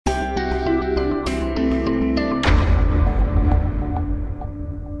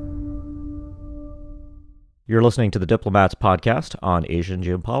You're listening to the Diplomats podcast on Asian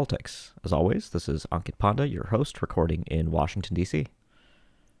geopolitics. As always, this is Ankit Panda, your host, recording in Washington, D.C.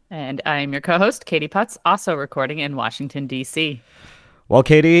 And I'm your co-host, Katie Putz, also recording in Washington, D.C. Well,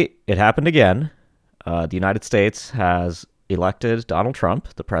 Katie, it happened again. The United States has elected Donald Trump,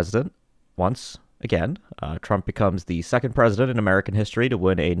 the president, once again. Trump becomes the second president in American history to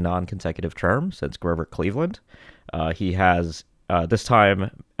win a non-consecutive term since Grover Cleveland. He has this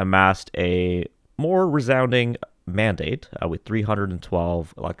time amassed a more resounding mandate with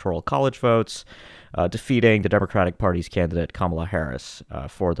 312 electoral college votes, defeating the Democratic Party's candidate Kamala Harris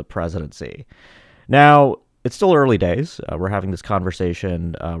for the presidency. Now, it's still early days. We're having this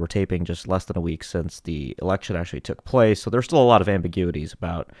conversation. We're taping just less than a week since the election actually took place, so there's still a lot of ambiguities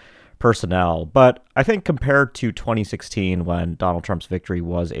about personnel. But I think compared to 2016, when Donald Trump's victory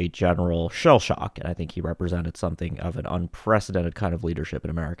was a general shell shock, and I think he represented something of an unprecedented kind of leadership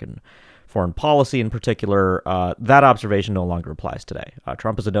in American foreign policy in particular, that observation no longer applies today.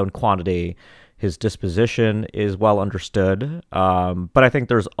 Trump is a known quantity. His disposition is well understood, but I think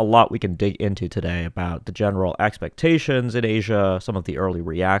there's a lot we can dig into today about the general expectations in Asia, some of the early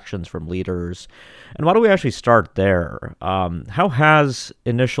reactions from leaders, and why don't we actually start there? How has,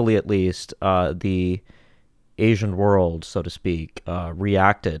 initially at least, the Asian world, so to speak,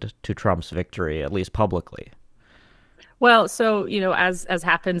 reacted to Trump's victory, at least publicly? Well, so, as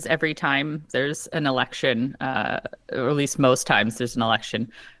happens every time there's an election, or at least most times there's an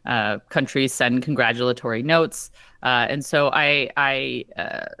election, countries send congratulatory notes. And so I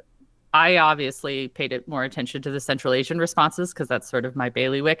obviously paid more attention to the Central Asian responses because that's sort of my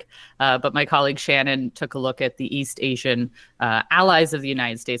bailiwick. But my colleague Shannon took a look at the East Asian allies of the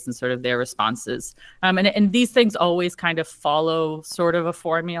United States and sort of their responses. And these things always kind of follow sort of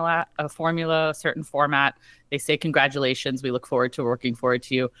a a certain format. They say, congratulations, we look forward to working forward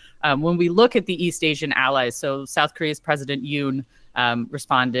to you. When we look at the East Asian allies, so South Korea's President Yoon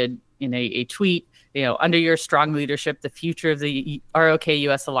responded in a tweet, under your strong leadership, the future of the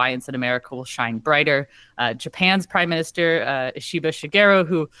ROK-US alliance in America will shine brighter. Japan's Prime Minister, Ishiba Shigeru,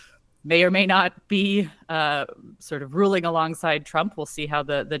 who may or may not be sort of ruling alongside Trump. We'll see how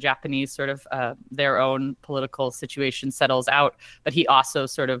the Japanese sort of their own political situation settles out. But he also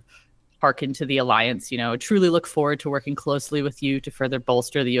sort of hearken to the alliance, truly look forward to working closely with you to further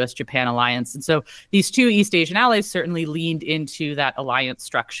bolster the US-Japan alliance. And so these two East Asian allies certainly leaned into that alliance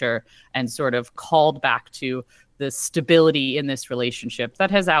structure and sort of called back to the stability in this relationship that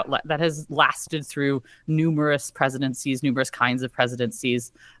has lasted through numerous presidencies, numerous kinds of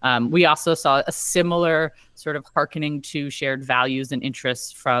presidencies. We also saw a similar sort of hearkening to shared values and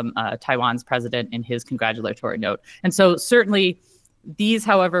interests from Taiwan's president in his congratulatory note. And so certainly these,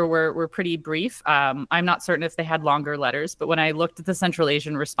 however, were pretty brief. I'm not certain if they had longer letters, but when I looked at the Central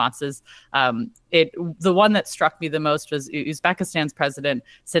Asian responses, the one that struck me the most was Uzbekistan's president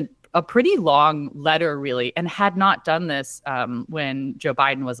sent a pretty long letter, really, and had not done this when Joe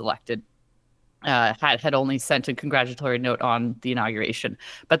Biden was elected. Had only sent a congratulatory note on the inauguration.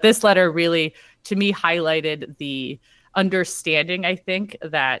 But this letter really, to me, highlighted the understanding, I think,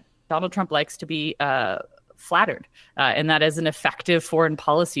 that Donald Trump likes to be flattered, and that is an effective foreign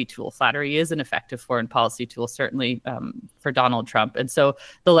policy tool. Flattery is an effective foreign policy tool, certainly for Donald Trump. And so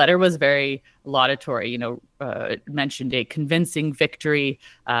the letter was very laudatory, it mentioned a convincing victory,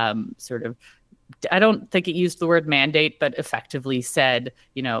 sort of, I don't think it used the word mandate, but effectively said,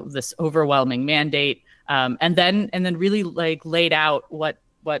 this overwhelming mandate, and then really laid out what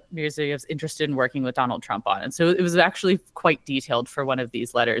Mirzayev's interested in working with Donald Trump on. And so it was actually quite detailed for one of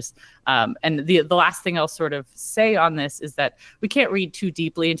these letters. And the last thing I'll sort of say on this is that we can't read too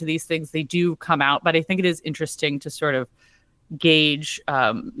deeply into these things. They do come out, but I think it is interesting to sort of gauge,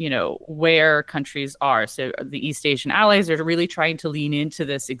 where countries are. So the East Asian allies are really trying to lean into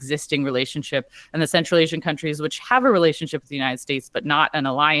this existing relationship, and the Central Asian countries, which have a relationship with the United States, but not an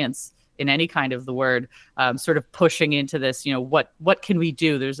alliance in any kind of the word, sort of pushing into this, what can we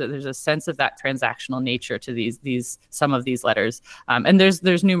do? There's a sense of that transactional nature to some of these letters, and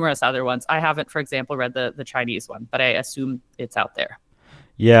there's numerous other ones. I haven't, for example, read the Chinese one, but I assume it's out there.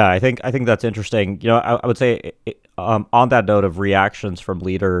 Yeah, I think that's interesting. I would say on that note of reactions from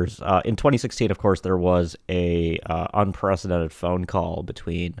leaders, in 2016, of course, there was a unprecedented phone call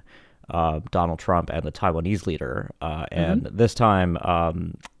between Donald Trump and the Taiwanese leader, and this time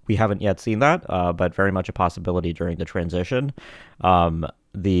we haven't yet seen that, but very much a possibility during the transition.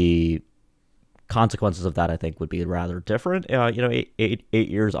 The consequences of that, I think, would be rather different, 8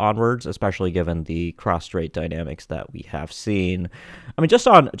 years onwards, especially given the cross-strait dynamics that we have seen. I mean, just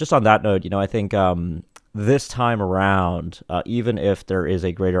on that note, I think this time around, even if there is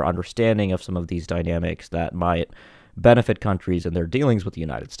a greater understanding of some of these dynamics that might benefit countries in their dealings with the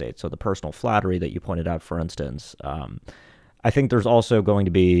United States, so the personal flattery that you pointed out, for instance, I think there's also going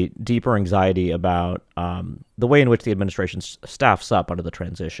to be deeper anxiety about the way in which the administration staffs up under the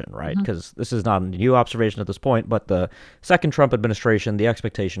transition, right? Because this is not a new observation at this point, but the second Trump administration, the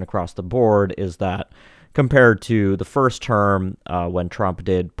expectation across the board is that compared to the first term, when Trump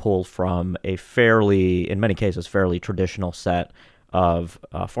did pull from a fairly, in many cases, fairly traditional set of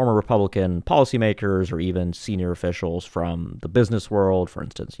former Republican policymakers or even senior officials from the business world. For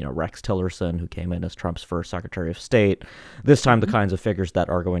instance, Rex Tillerson, who came in as Trump's first Secretary of State. This time, the kinds of figures that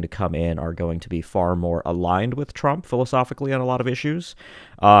are going to come in are going to be far more aligned with Trump philosophically on a lot of issues.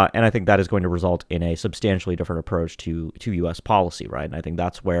 And I think that is going to result in a substantially different approach to U.S. policy, right? And I think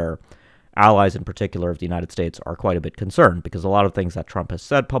that's where allies in particular of the United States are quite a bit concerned, because a lot of things that Trump has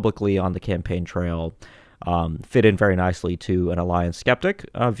said publicly on the campaign trail fit in very nicely to an alliance skeptic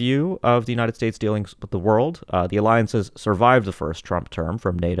view of the United States dealings with the world. The alliances survived the first Trump term,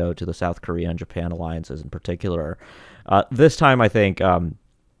 from NATO to the South Korea and Japan alliances in particular. This time, I think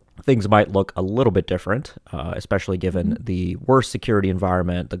things might look a little bit different, especially given the worse security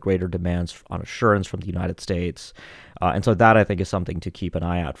environment, the greater demands on assurance from the United States. And so that, I think, is something to keep an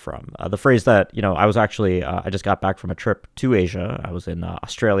eye out from. The phrase that, I was actually, I just got back from a trip to Asia. I was in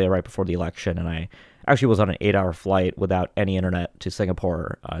Australia right before the election, and I actually was on an 8-hour flight without any internet to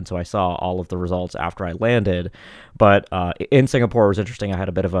Singapore. And so I saw all of the results after I landed. But in Singapore, it was interesting. I had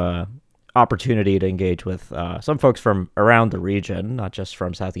a bit of a opportunity to engage with some folks from around the region, not just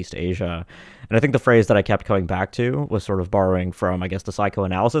from Southeast Asia. And I think the phrase that I kept coming back to was sort of borrowing from, I guess, the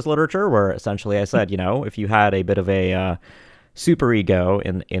psychoanalysis literature, where essentially I said, if you had a bit of a superego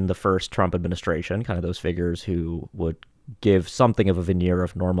in the first Trump administration, kind of those figures who would give something of a veneer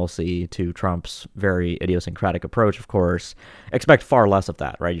of normalcy to Trump's very idiosyncratic approach, of course, expect far less of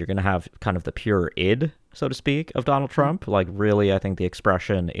that, right? You're going to have kind of the pure id, so to speak, of Donald Trump, like really, I think, the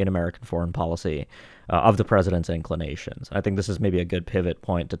expression in American foreign policy of the president's inclinations. I think this is maybe a good pivot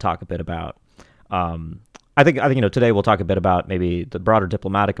point to talk a bit about. I think today we'll talk a bit about maybe the broader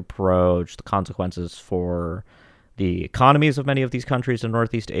diplomatic approach, the consequences for the economies of many of these countries in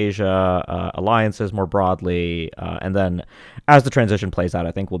Northeast Asia, alliances more broadly, and then as the transition plays out,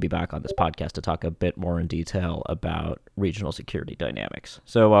 I think we'll be back on this podcast to talk a bit more in detail about regional security dynamics.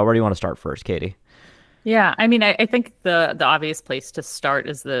 So where do you want to start first, Katie? Yeah, I mean, I think the obvious place to start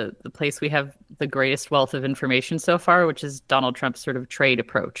is the place we have the greatest wealth of information so far, which is Donald Trump's sort of trade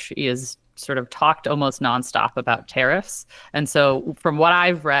approach. He has sort of talked almost nonstop about tariffs. And so from what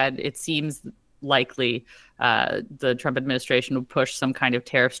I've read, it seems likely the Trump administration will push some kind of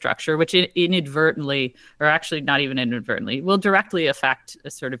tariff structure, which inadvertently, or actually not even inadvertently, will directly affect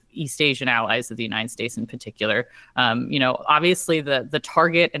sort of East Asian allies of the United States in particular. Obviously the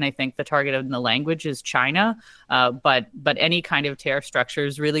target, and I think the target in the language is China, but any kind of tariff structure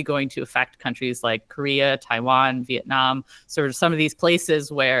is really going to affect countries like Korea, Taiwan, Vietnam, sort of some of these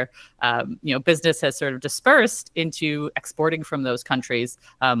places where business has sort of dispersed into exporting from those countries,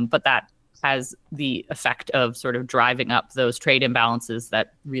 but that has the effect of sort of driving up those trade imbalances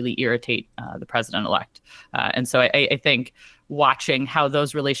that really irritate the president-elect. And so I think watching how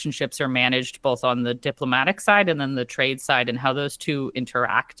those relationships are managed both on the diplomatic side and then the trade side, and how those two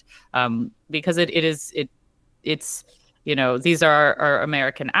interact, because it's these are our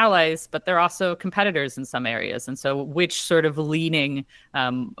American allies, but they're also competitors in some areas. And so which sort of leaning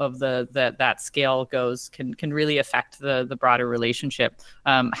of that scale goes can really affect the broader relationship.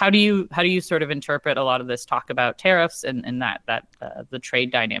 How do you sort of interpret a lot of this talk about tariffs and that the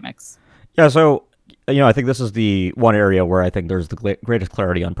trade dynamics? Yeah, so I think this is the one area where I think there's the greatest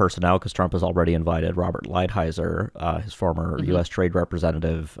clarity on personnel, because Trump has already invited Robert Lighthizer, his former U.S. trade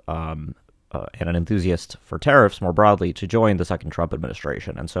representative, and an enthusiast for tariffs more broadly, to join the second Trump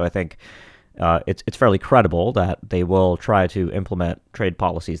administration. And so I think it's fairly credible that they will try to implement trade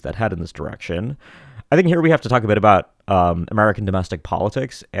policies that head in this direction. I think here we have to talk a bit about American domestic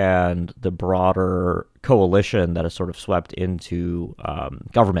politics and the broader coalition that is sort of swept into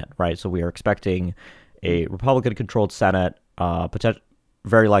government, right? So we are expecting a Republican-controlled Senate,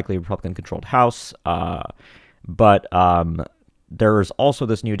 very likely Republican-controlled House, but there's also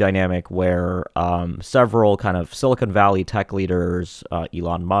this new dynamic where several kind of Silicon Valley tech leaders,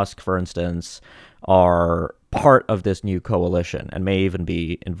 Elon Musk, for instance, are part of this new coalition and may even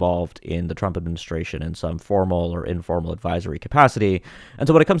be involved in the Trump administration in some formal or informal advisory capacity. And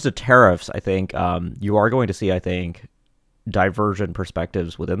so when it comes to tariffs, I think you are going to see, divergent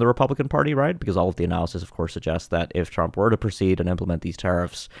perspectives within the Republican Party, right? Because all of the analysis, of course, suggests that if Trump were to proceed and implement these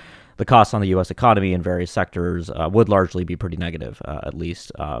tariffs, the costs on the U.S. economy in various sectors would largely be pretty negative, at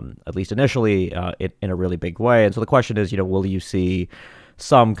least initially, in a really big way. And so the question is, will you see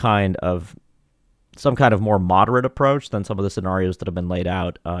some kind of more moderate approach than some of the scenarios that have been laid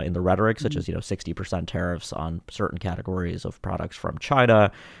out in the rhetoric, such as 60% tariffs on certain categories of products from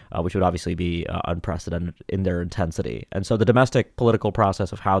China, which would obviously be unprecedented in their intensity. And so the domestic political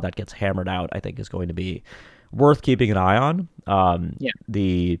process of how that gets hammered out, I think, is going to be worth keeping an eye on.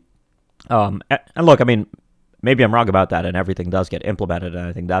 And look, I mean, maybe I'm wrong about that, and everything does get implemented, and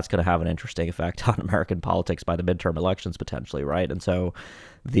I think that's going to have an interesting effect on American politics by the midterm elections potentially, right? And so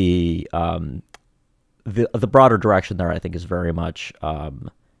the broader direction there, I think, is very much, I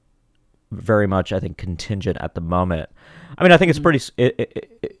think, contingent at the moment. I mean, I think it's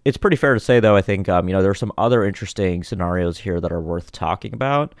pretty fair to say, though. I think there are some other interesting scenarios here that are worth talking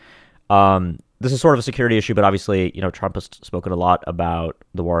about. This is sort of a security issue, but obviously, Trump has spoken a lot about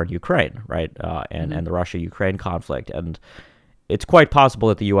the war in Ukraine, right, and the Russia-Ukraine conflict, and it's quite possible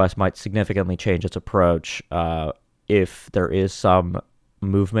that the U.S. might significantly change its approach if there is some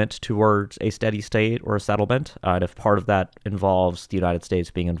movement towards a steady state or a settlement, and if part of that involves the United States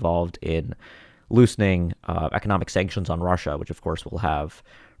being involved in loosening economic sanctions on Russia, which of course will have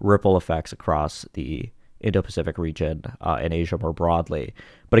ripple effects across the Indo-Pacific region and Asia more broadly.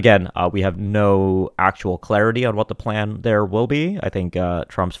 But again, we have no actual clarity on what the plan there will be. I think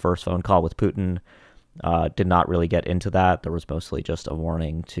Trump's first phone call with Putin did not really get into that. There was mostly just a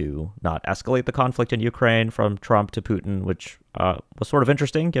warning to not escalate the conflict in Ukraine from Trump to Putin, which was sort of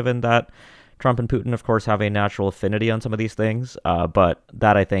interesting given that Trump and Putin, of course, have a natural affinity on some of these things. But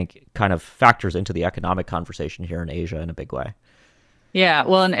that, I think, kind of factors into the economic conversation here in Asia in a big way. Yeah,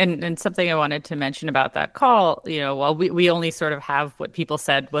 well, and something I wanted to mention about that call, while we only sort of have what people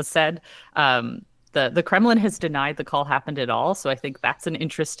said was said, the Kremlin has denied the call happened at all. So I think that's an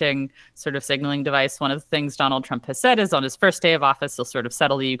interesting sort of signaling device. One of the things Donald Trump has said is on his first day of office, he'll sort of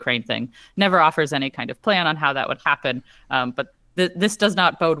settle the Ukraine thing, never offers any kind of plan on how that would happen. But this does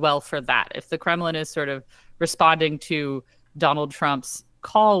not bode well for that. If the Kremlin is sort of responding to Donald Trump's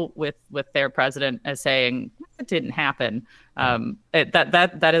call with their president as saying it didn't happen,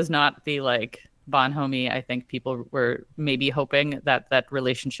 that is not the bonhomie I think people were maybe hoping that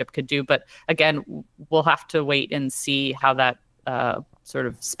relationship could do. But again, we'll have to wait and see how that sort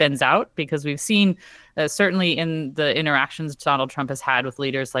of spins out, because we've seen certainly in the interactions Donald Trump has had with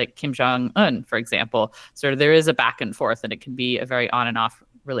leaders like Kim Jong-un, for example, sort of there is a back and forth, and it can be a very on and off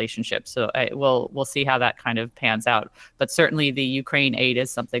relationship. So we'll see how that kind of pans out. But certainly the Ukraine aid is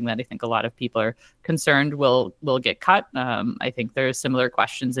something that I think a lot of people are concerned will get cut. I think there's similar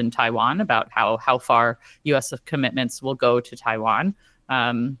questions in Taiwan about how far U.S. commitments will go to Taiwan.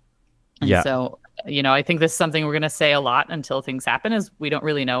 So, I think this is something we're going to say a lot until things happen, is we don't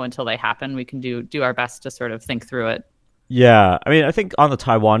really know until they happen. We can do our best to sort of think through it. Yeah. I mean, I think on the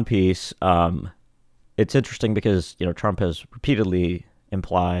Taiwan piece, it's interesting because, Trump has repeatedly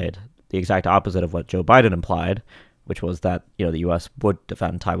implied the exact opposite of what Joe Biden implied, which was that, the U.S. would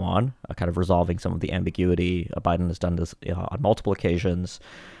defend Taiwan, kind of resolving some of the ambiguity. Biden has done this on multiple occasions.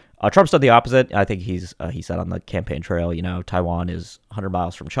 Trump's done the opposite. I think he said on the campaign trail, Taiwan is 100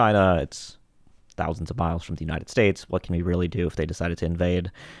 miles from China. It's thousands of miles from the United States. What can we really do if they decided to invade?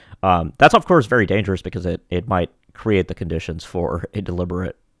 That's, of course, very dangerous because it might create the conditions for a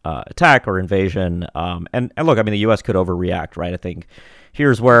deliberate attack or invasion. And look, I mean, the U.S. could overreact, right? I think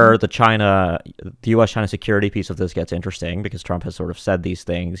here's where the U.S.-China security piece of this gets interesting, because Trump has sort of said these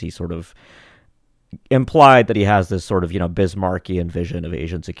things. He sort of implied that he has this sort of, Bismarckian vision of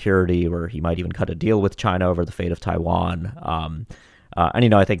Asian security, where he might even cut a deal with China over the fate of Taiwan.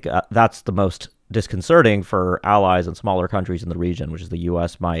 And I think that's the most disconcerting for allies and smaller countries in the region, which is the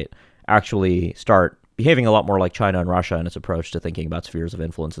U.S. might actually start behaving a lot more like China and Russia in its approach to thinking about spheres of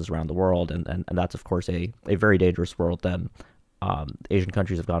influences around the world. And that's, of course, a very dangerous world than Asian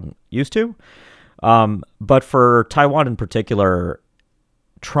countries have gotten used to. But for Taiwan in particular,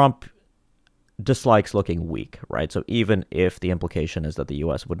 Trump dislikes looking weak, right? So even if the implication is that the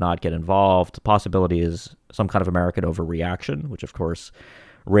U.S. would not get involved, the possibility is some kind of American overreaction, which of course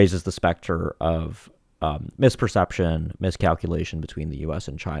raises the specter of misperception, miscalculation between the U.S.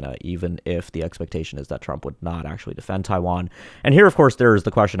 and China, even if the expectation is that Trump would not actually defend Taiwan. And here, of course, there's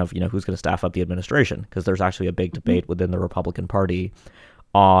the question of, who's going to staff up the administration, because there's actually a big debate within the Republican Party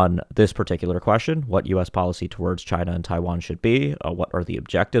on this particular question, what U.S. policy towards China and Taiwan should be, what are the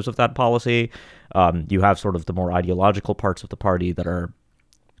objectives of that policy. You have sort of the more ideological parts of the party that are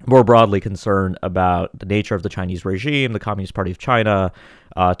more broadly concerned about the nature of the Chinese regime, the Communist Party of China,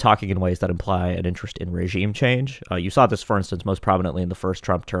 talking in ways that imply an interest in regime change. You saw this, for instance, most prominently in the first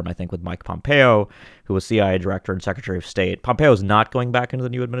Trump term, I think, with Mike Pompeo, who was CIA director and Secretary of State. Pompeo is not going back into the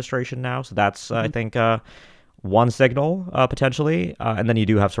new administration now, so that's, I think, one signal, potentially. And then you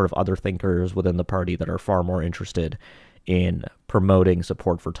do have sort of other thinkers within the party that are far more interested in promoting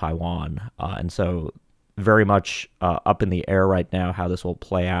support for Taiwan. And so very much up in the air right now how this will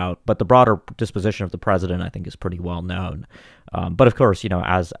play out. But the broader disposition of the president, I think, is pretty well known. But of course,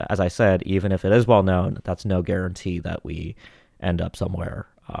 as I said, even if it is well known, that's no guarantee that we end up somewhere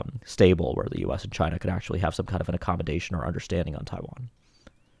stable where the U.S. and China could actually have some kind of an accommodation or understanding on Taiwan.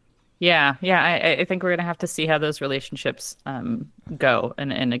 Yeah, I think we're going to have to see how those relationships go.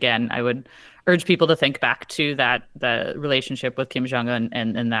 And again, I would urge people to think back to the relationship with Kim Jong-un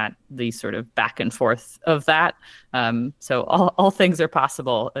and that the sort of back and forth of that. So all things are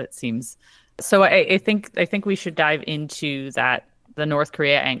possible, it seems. So I think we should dive into the North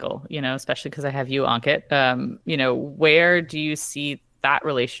Korea angle, especially because I have you, Ankit. Where do you see that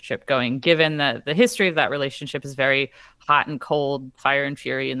relationship going, given that the history of that relationship is very hot and cold, fire and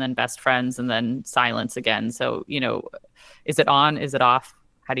fury, and then best friends, and then silence again? So, is it on? Is it off?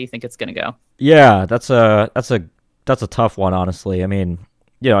 How do you think it's going to go? Yeah, that's a tough one, honestly. I mean,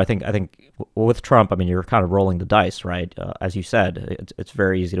 I think with Trump, I mean, you're kind of rolling the dice, right? As you said, it's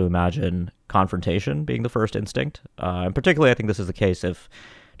very easy to imagine confrontation being the first instinct. And particularly, I think this is the case if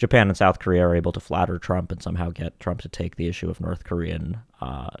Japan and South Korea are able to flatter Trump and somehow get Trump to take the issue of North Korean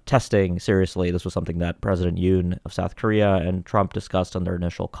testing seriously. This was something that President Yoon of South Korea and Trump discussed on their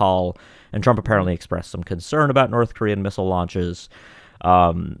initial call, and Trump apparently expressed some concern about North Korean missile launches.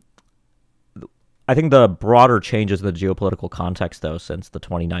 I think the broader changes in the geopolitical context, though, since the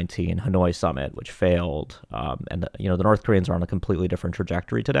 2019 Hanoi summit, which failed, and the North Koreans are on a completely different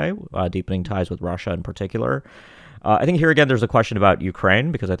trajectory today, deepening ties with Russia in particular. I think here again, there's a question about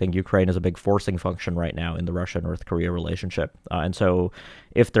Ukraine, because I think Ukraine is a big forcing function right now in the Russia-North Korea relationship. And so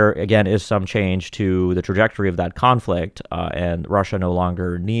if there, again, is some change to the trajectory of that conflict, and Russia no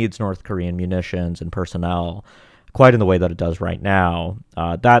longer needs North Korean munitions and personnel quite in the way that it does right now,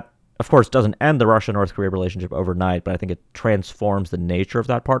 that, of course, doesn't end the Russia-North Korea relationship overnight, but I think it transforms the nature of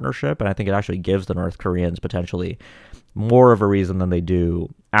that partnership, and I think it actually gives the North Koreans potentially more of a reason than they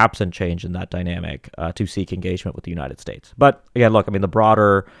do, absent change in that dynamic, to seek engagement with the United States. But again, look, I mean, the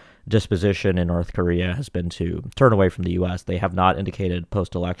broader disposition in North Korea has been to turn away from the U.S. They have not indicated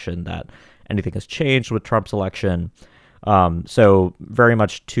post-election that anything has changed with Trump's election. So very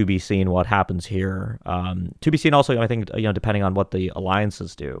much to be seen what happens here. To be seen also, I think, depending on what the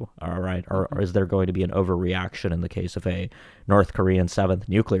alliances do, all right, or is there going to be an overreaction in the case of a North Korean seventh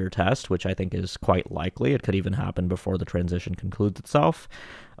nuclear test, which I think is quite likely. It could even happen before the transition concludes itself.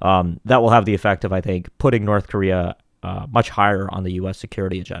 That will have the effect of, I think, putting North Korea much higher on the U.S.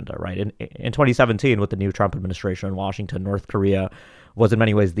 security agenda, right? In 2017, with the new Trump administration in Washington, North Korea was in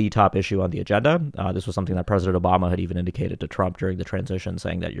many ways the top issue on the agenda. This was something that President Obama had even indicated to Trump during the transition,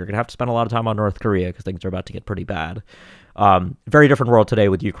 saying that you're going to have to spend a lot of time on North Korea because things are about to get pretty bad. Very different world today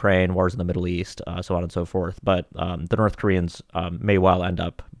with Ukraine, wars in the Middle East, so on and so forth. But the North Koreans may well end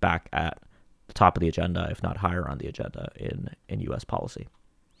up back at the top of the agenda, if not higher on the agenda in U.S. policy.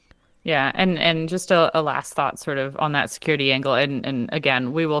 Yeah, and just a last thought sort of on that security angle. And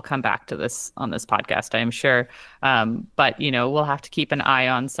again, we will come back to this on this podcast, I am sure. But, we'll have to keep an eye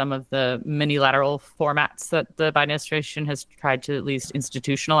on some of the minilateral formats that the Biden administration has tried to at least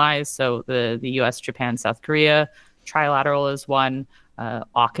institutionalize. So the U.S., Japan, South Korea, trilateral is one,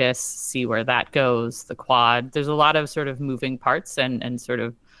 AUKUS, see where that goes, the Quad. There's a lot of sort of moving parts and sort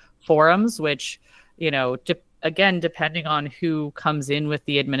of forums, which, again, depending on who comes in with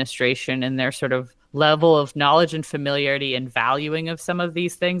the administration and their sort of level of knowledge and familiarity and valuing of some of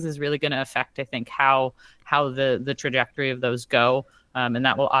these things is really going to affect, I think, how the trajectory of those go. And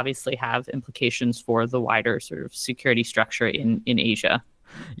that will obviously have implications for the wider sort of security structure in Asia.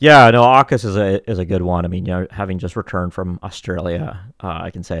 Yeah, no, AUKUS is a good one. I mean, having just returned from Australia, I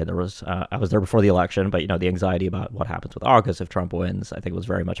can say I was there before the election, but the anxiety about what happens with AUKUS if Trump wins, I think was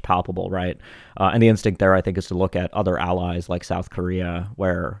very much palpable, right? And the instinct there, I think, is to look at other allies like South Korea,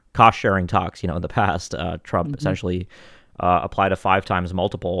 where cost sharing talks, in the past, Trump essentially applied a 5 times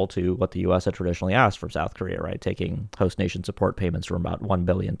multiple to what the U.S. had traditionally asked for South Korea, right? Taking host nation support payments from about $1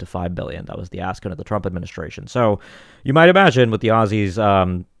 billion to $5 billion. That was the ask under the Trump administration. So you might imagine with the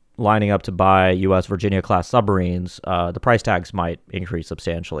Aussies lining up to buy U.S. Virginia-class submarines, the price tags might increase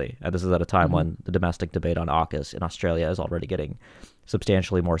substantially. And this is at a time when the domestic debate on AUKUS in Australia is already getting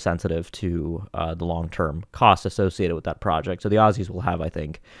substantially more sensitive to the long-term costs associated with that project. So the Aussies will have, I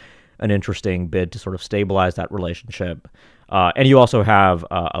think, an interesting bid to sort of stabilize that relationship. And you also have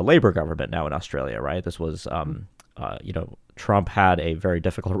a Labour government now in Australia, right? This was, Trump had a very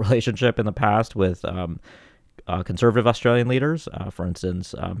difficult relationship in the past with conservative Australian leaders. For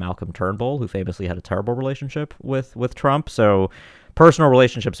instance, Malcolm Turnbull, who famously had a terrible relationship with Trump. So personal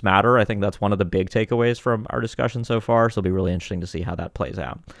relationships matter. I think that's one of the big takeaways from our discussion so far. So it'll be really interesting to see how that plays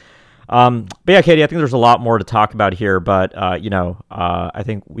out. But yeah, Katie, I think there's a lot more to talk about here, but, I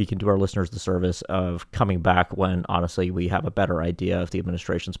think we can do our listeners the service of coming back when, honestly, we have a better idea of the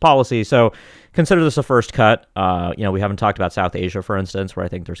administration's policy. So consider this a first cut. We haven't talked about South Asia, for instance, where I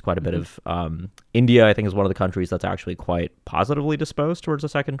think there's quite a bit of India, I think, is one of the countries that's actually quite positively disposed towards the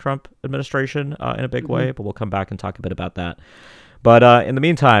second Trump administration in a big way, but we'll come back and talk a bit about that. But in the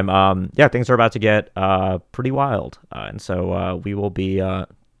meantime, things are about to get pretty wild. And so we will be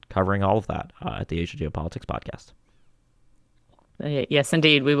covering all of that at the Asia Geopolitics podcast. Yes,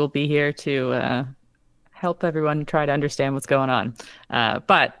 indeed. We will be here to help everyone try to understand what's going on.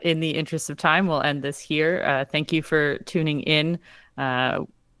 But in the interest of time, we'll end this here. Thank you for tuning in.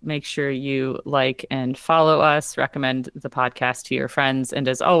 Make sure you like and follow us, recommend the podcast to your friends. And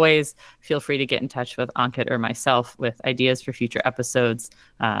as always, feel free to get in touch with Ankit or myself with ideas for future episodes.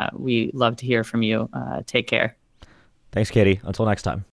 We love to hear from you. Take care. Thanks, Katie. Until next time.